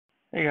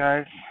Hey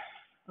guys,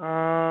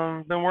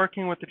 been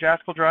working with the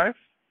Jaaskinal drive.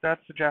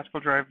 That's the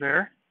Jaaskinal drive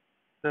there.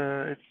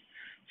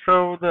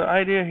 So the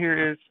idea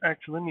here is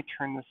actually let me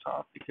turn this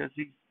off because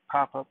these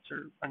pop-ups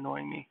are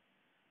annoying me.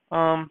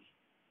 Um,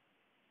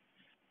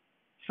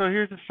 so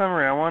here's the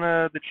summary. I want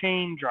the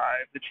chain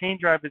drive. The chain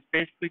drive is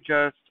basically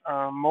just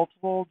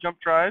multiple jump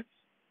drives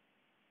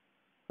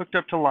hooked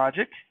up to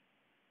logic,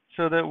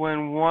 so that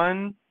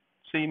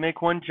so you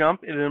make one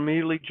jump, it'll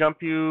immediately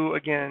jump you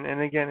again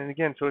and again and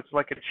again. So it's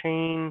like a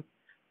chain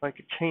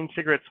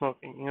cigarette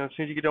smoking. You know, as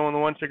soon as you get done with the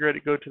one cigarette,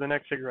 it goes to the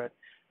next cigarette.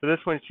 So this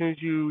one, as soon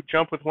as you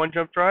jump with one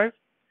jump drive,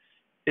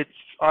 it's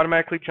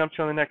automatically jumps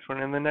you on the next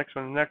one and the next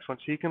one and the next one.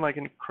 So you can like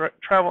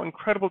travel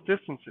incredible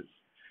distances.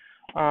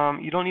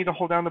 You don't need to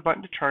hold down the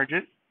button to charge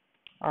it.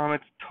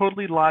 It's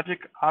totally logic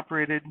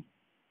operated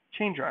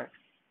chain drive.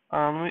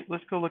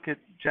 Let's go look at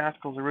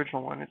Jaaskinal's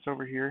original one. It's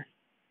over here.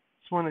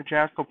 It's one that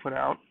Jaaskinal put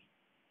out.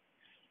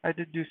 I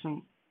did do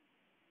some.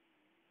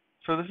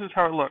 So this is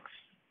how it looks.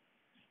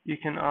 You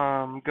can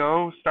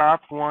go,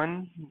 stop,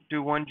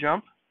 do one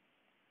jump.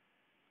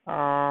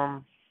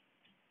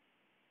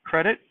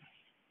 Credit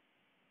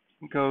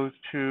goes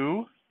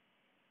to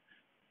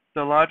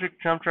the logic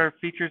jump drive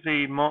features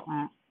a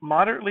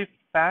moderately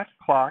fast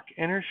clock,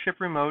 enters ship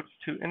remotes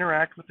to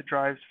interact with the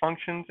drive's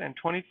functions, and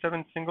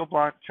 27 single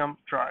block jump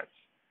drives.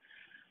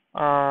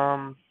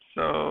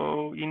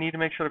 So you need to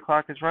make sure the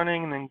clock is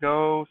running and then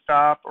go,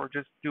 stop, or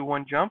just do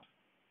one jump.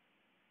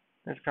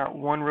 It's got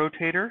one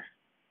rotator.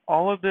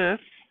 All of this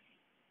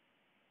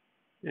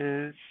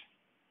that's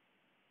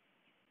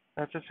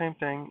the same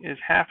thing, is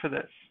half of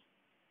this.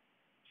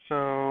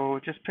 So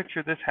just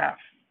picture this half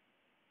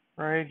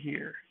right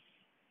here.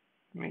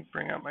 Let me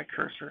bring out my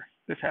cursor.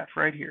 This half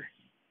right here.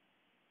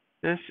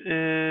 This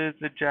is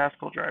the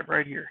Jaaskinal drive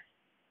right here.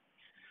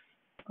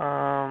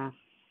 All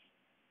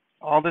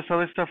this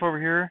other stuff over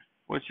here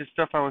was just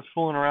stuff I was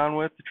fooling around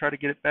with to try to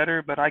get it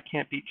better, but I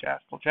can't beat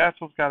Jaaskinal.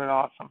 Jaaskinal's got it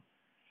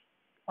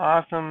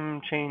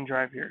awesome chain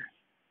drive here.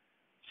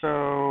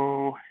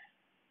 So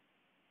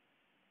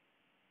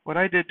what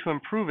I did to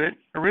improve it,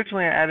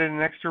 originally I added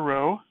an extra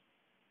row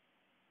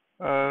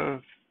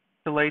of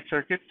delay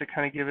circuits to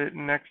kind of give it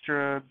an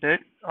extra bit.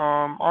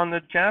 On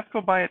the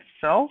Jaaskinal by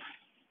itself,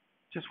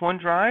 just one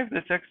drive,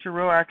 this extra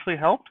row actually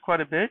helped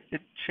quite a bit. It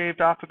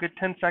shaved off a good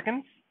 10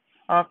 seconds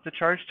off the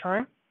charge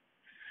time.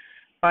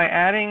 By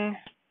adding,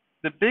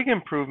 the big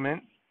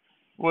improvement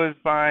was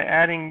by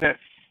adding this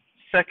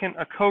second,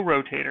 a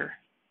co-rotator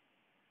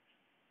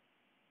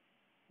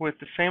with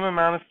the same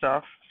amount of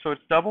stuff, so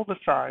it's double the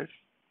size,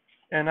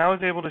 and I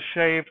was able to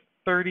shave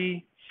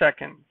 30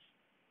 seconds,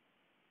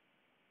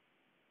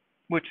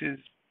 which is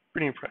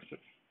pretty impressive.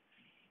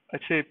 I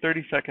shaved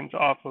 30 seconds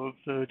off of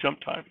the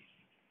jump time.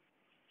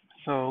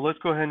 So let's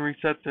go ahead and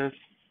reset this.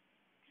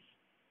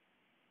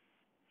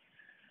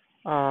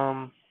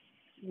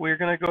 We're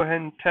going to go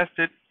ahead and test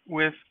it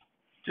with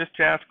just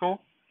Jaaskinal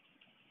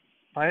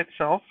by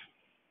itself.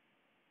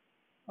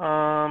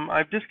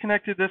 I've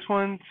disconnected this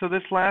one, so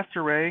this last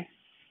array,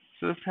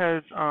 so this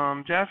has,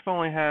 Jaaskinal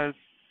only has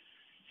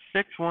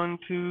 6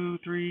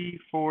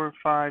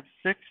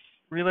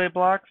 relay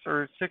blocks,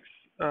 or 6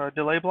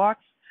 delay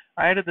blocks.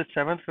 I added the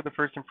 7th for the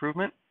first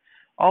improvement.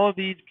 All of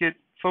these get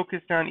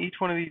focused down each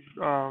one of these,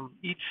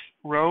 each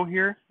row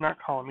here, not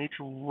column, each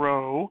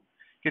row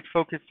gets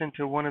focused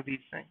into one of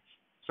these things.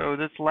 So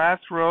this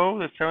last row,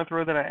 the 7th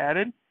row that I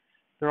added,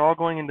 they're all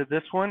going into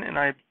this one, and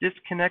I've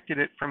disconnected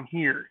it from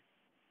here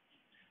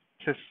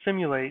to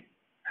simulate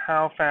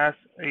how fast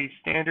a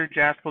standard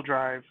Jaaskinal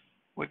drive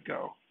would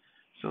go.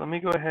 So let me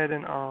go ahead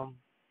and I'm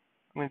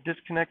going to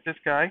disconnect this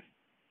guy.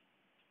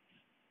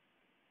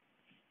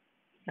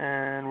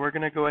 And we're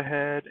going to go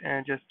ahead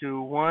and just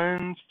do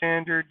one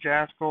standard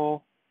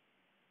Jaaskinal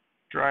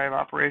drive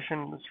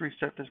operation. Let's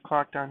reset this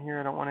clock down here.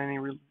 I don't want any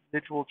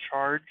residual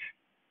charge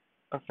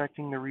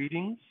affecting the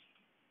readings.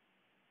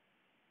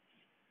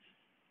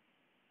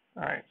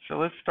 All right, so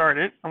let's start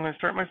it. I'm going to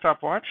start my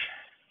stopwatch.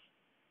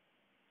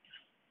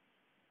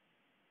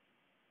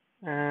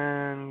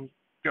 And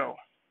go.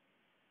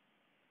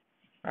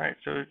 All right,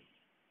 so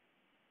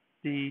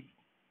the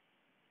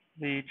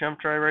jump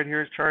drive right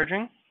here is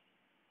charging.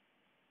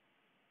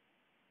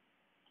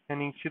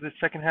 And you can see the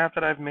second half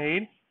that I've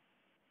made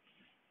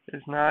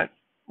is not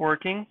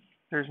working.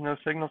 There's no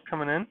signals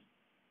coming in.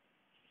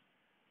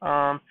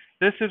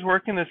 This is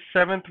working, the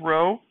 7th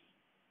row.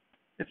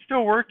 It's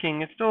still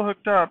working, it's still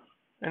hooked up,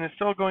 and it's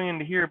still going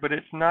into here, but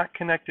it's not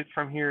connected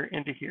from here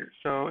into here,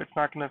 so it's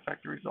not going to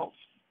affect the results.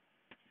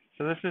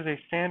 So this is a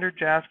standard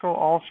Jaaskinal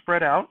all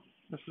spread out.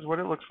 This is what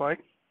it looks like.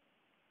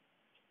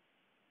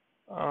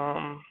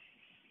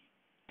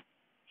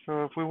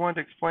 So if we want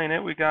to explain it,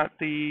 we got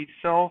the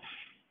self,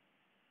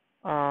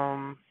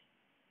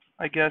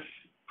 I guess,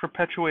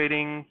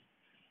 perpetuating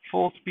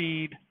full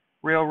speed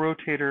rail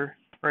rotator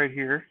right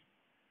here,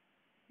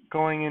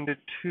 going into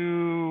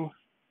two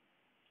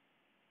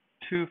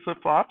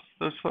flip-flops.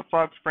 Those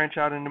flip-flops branch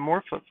out into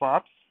more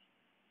flip-flops.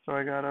 So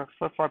I got a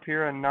flip-flop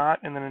here, a knot,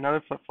 and then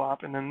another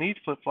flip-flop, and then these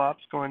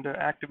flip-flops go into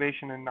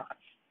activation and knots.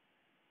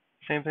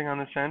 Same thing on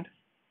this end.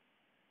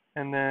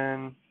 and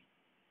then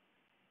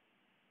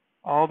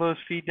all those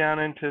feed down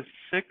into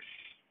 6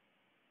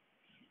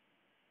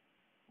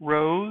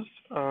 rows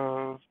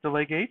of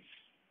delay gates.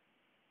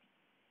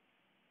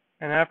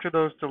 And after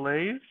those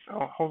delays,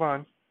 oh, hold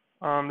on,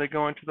 they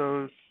go into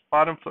those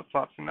bottom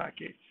flip-flops and not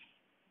gates.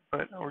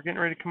 But we're getting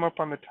ready to come up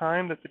on the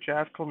time that the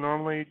Jaaskinal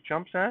normally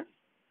jumps at.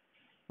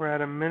 We're at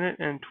 1 minute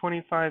and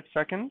 25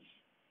 seconds.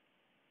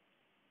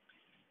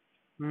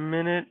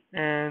 Minute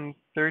and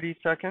 30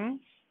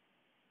 seconds.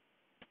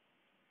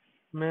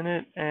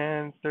 Minute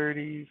and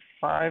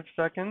 35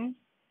 seconds.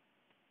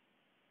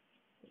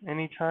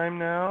 Anytime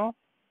now.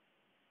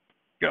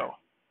 Go.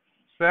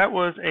 So that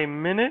was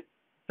 1 minute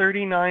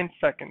 39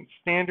 seconds.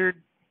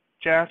 Standard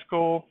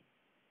Jaaskinal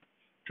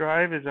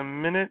drive is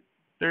 1 minute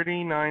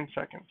 39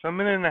 seconds. So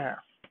 1.5 minutes.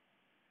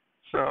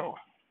 So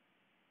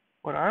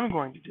what I'm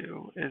going to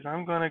do is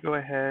I'm going to go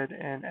ahead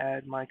and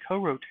add my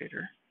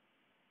co-rotator.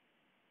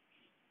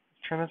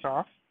 Turn this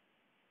off.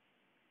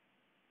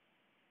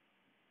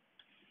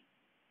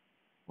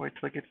 Wait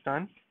till it gets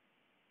done.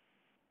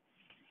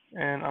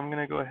 And I'm going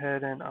to go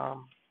ahead and,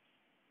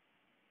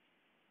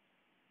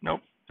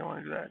 nope, don't want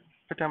to do that.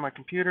 Put down my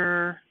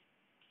computer.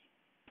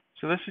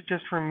 So this should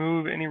just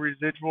remove any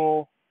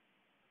residual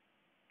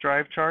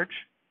drive charge.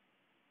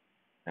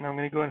 And I'm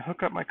going to go and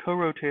hook up my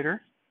co-rotator.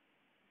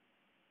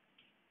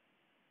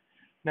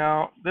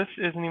 Now, this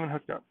isn't even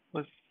hooked up.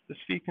 The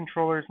speed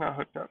controller is not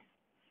hooked up.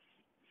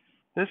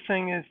 This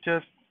thing is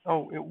just,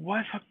 oh, it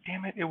was hooked,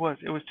 damn it, it was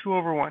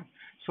 2/1.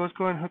 So let's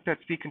go ahead and hook that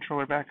speed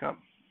controller back up.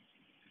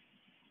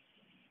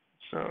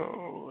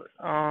 So,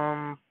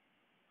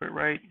 put it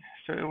right,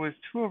 so it was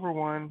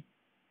 2/1,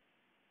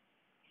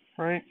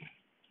 right?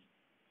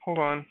 Hold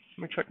on,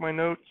 let me check my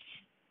notes.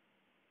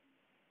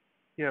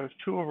 Yeah, it was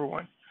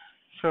 2/1.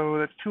 So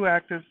that's 2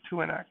 actives, 2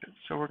 inactives.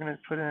 So we're going to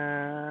put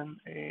in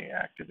a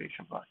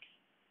activation block.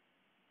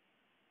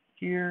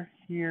 Here,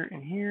 here,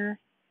 and here.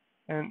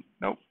 And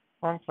nope,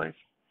 wrong place.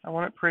 I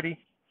want it pretty.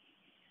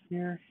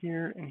 Here,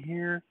 here, and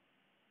here.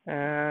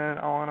 And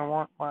I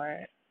want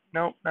my,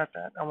 nope, not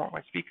that. I want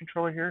my speed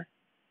controller here.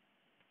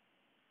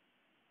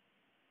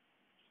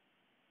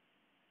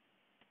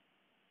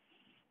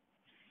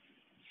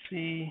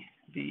 C,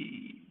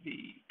 B,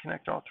 B.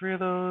 Connect all 3 of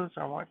those.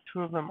 I want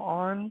 2 of them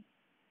on.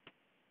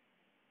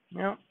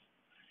 Yep.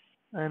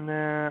 And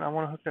then I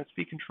want to hook that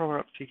speed controller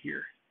up to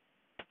here.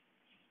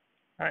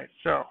 Alright,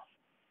 so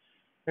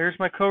there's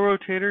my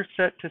co-rotator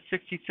set to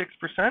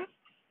 66%.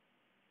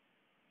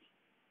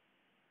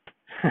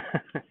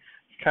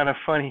 It's kind of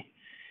funny.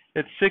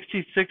 It's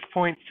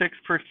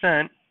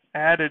 66.6%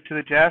 added to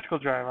the Jaaskinal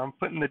drive. I'm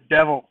putting the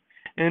devil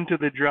into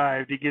the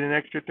drive to get an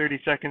extra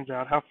 30 seconds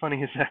out. How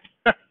funny is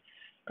that?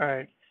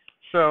 Alright,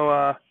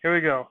 so here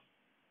we go.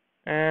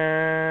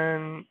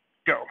 And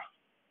go.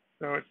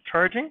 So it's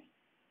charging.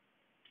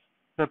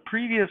 The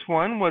previous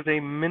one was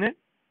 1 minute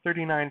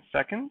 39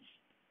 seconds.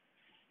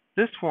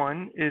 This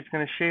one is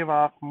going to shave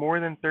off more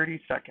than 30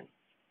 seconds.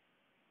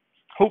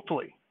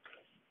 Hopefully.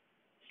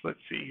 So let's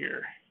see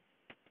here.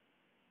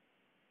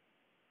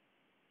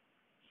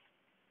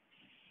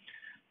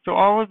 So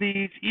all of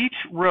these, each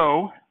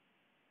row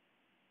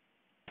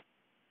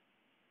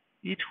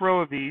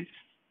of these,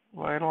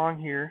 right along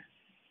here,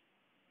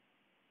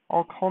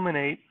 all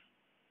culminate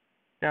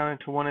down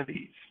into one of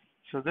these.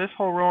 So this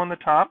whole row on the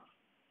top,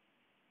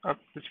 of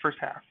this first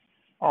half,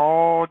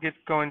 all gets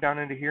going down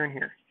into here and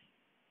here,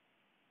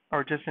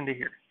 or just into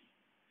here.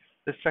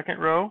 The second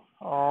row,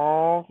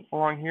 all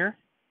along here,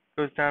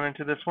 goes down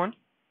into this one.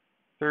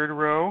 Third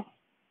row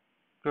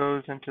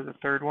goes into the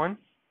third one,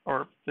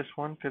 or this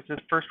one, because this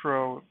first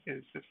row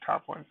is this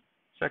top one.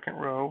 Second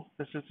row,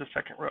 this is the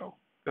second row,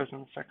 goes in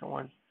the second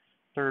one.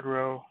 Third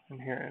row,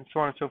 and here, and so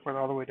on and so forth,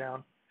 all the way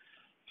down.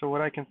 So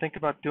what I can think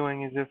about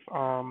doing is if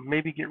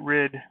maybe get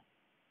rid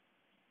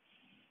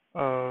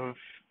of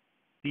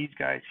these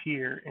guys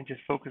here and just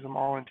focus them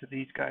all into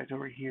these guys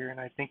over here, and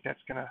I think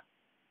that's going to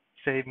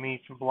save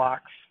me some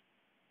blocks.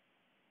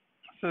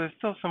 So there's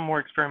still some more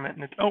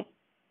experimenting. Oh,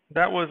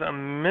 that was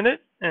 1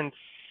 minute and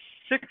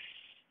 6.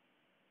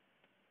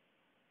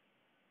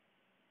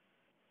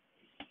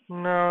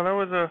 No, that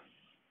was a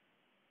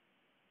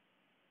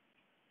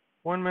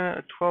 1 minute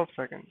and 12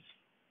 seconds.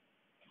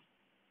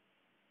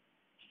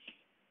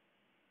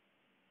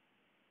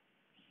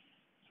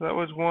 So that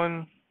was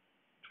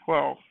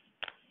 1:12.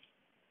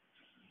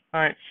 All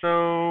right,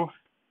 so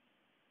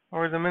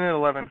or was 1 minute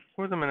 11?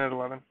 What was 1 minute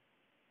 11?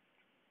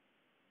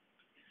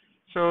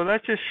 So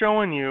that's just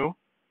showing you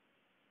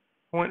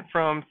went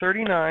from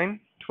 39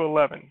 to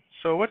 11.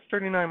 So what's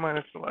 39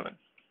 minus 11?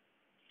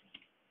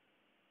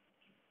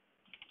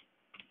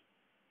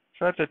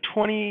 So that's a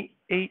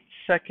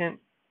 28-second.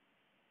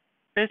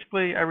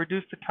 Basically, I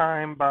reduced the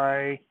time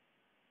by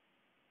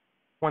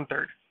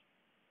 1/3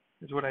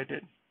 is what I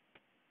did.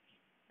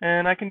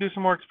 And I can do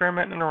some more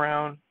experimenting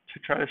around to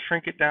try to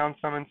shrink it down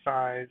some in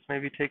size,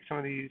 maybe take some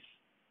of these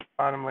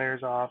bottom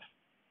layers off.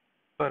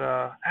 But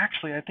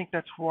actually, I think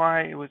that's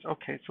why it was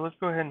okay. So let's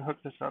go ahead and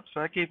hook this up.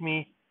 So that gave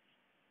me,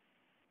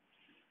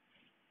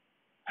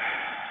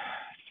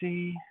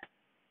 see,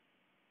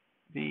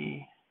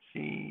 V,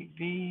 C,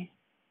 V,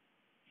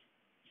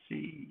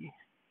 C,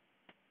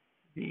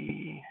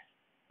 V,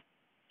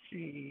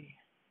 C,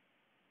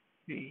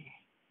 V.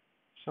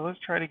 So let's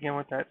try it again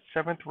with that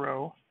 7th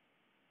row.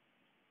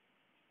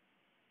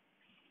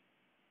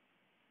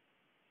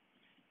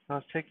 Now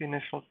let's take the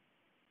initial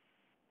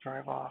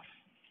drive off.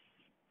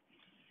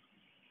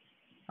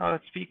 Oh,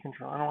 that's speed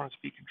control. I don't want a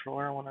speed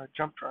controller. I want a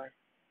jump drive.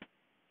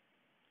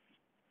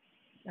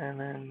 And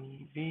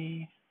then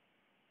V,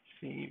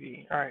 C,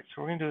 V. All right,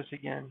 so we're going to do this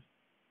again.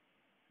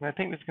 And I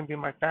think this is going to be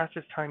my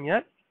fastest time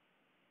yet.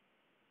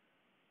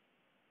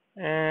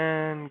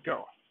 And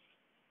go.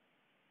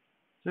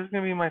 So this is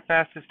going to be my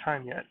fastest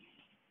time yet.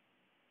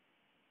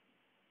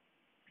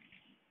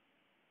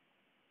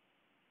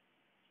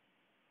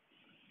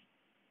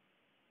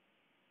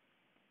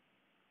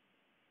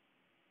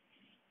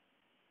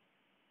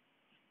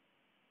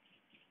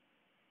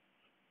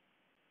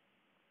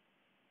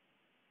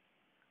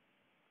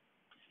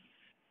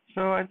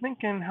 So I'm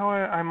thinking how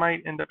I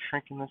might end up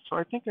shrinking this. So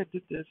I think I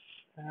did this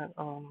at,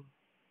 I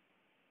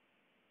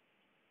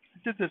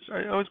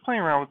was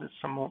playing around with this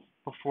some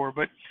before,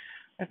 but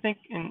I think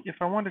if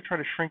I wanted to try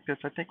to shrink this,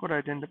 I think what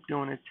I'd end up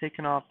doing is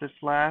taking off this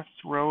last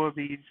row of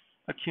these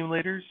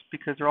accumulators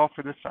because they're all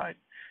for this side.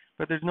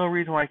 But there's no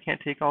reason why I can't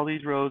take all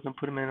these rows and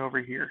put them in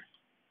over here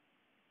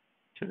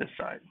to this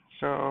side.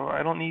 So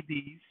I don't need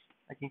these.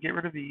 I can get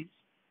rid of these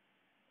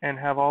and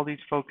have all these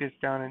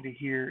focused down into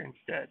here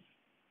instead.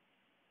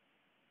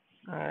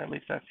 At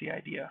least that's the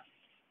idea.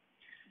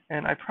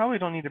 And I probably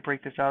don't need to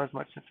break this out as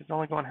much since it's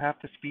only going half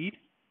the speed.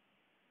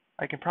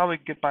 I can probably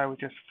get by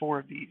with just 4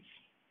 of these,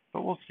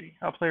 but we'll see.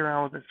 I'll play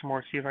around with it some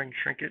more, see if I can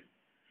shrink it.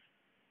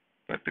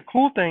 But the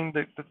cool thing,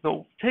 the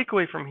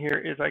takeaway from here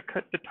is I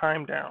cut the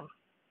time down.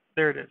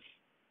 There it is,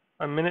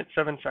 1 minute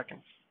 7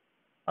 seconds.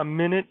 1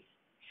 minute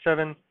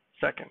 7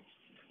 seconds.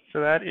 So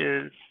that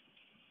is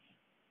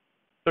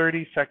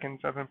 30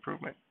 seconds of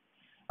improvement.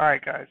 All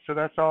right, guys, so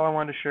that's all I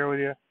wanted to share with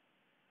you.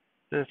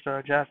 This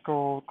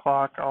Jaaskinal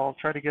clock, I'll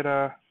try to get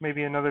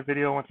maybe another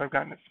video once I've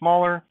gotten it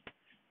smaller.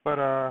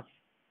 But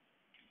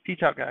peace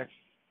out, guys.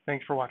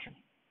 Thanks for watching.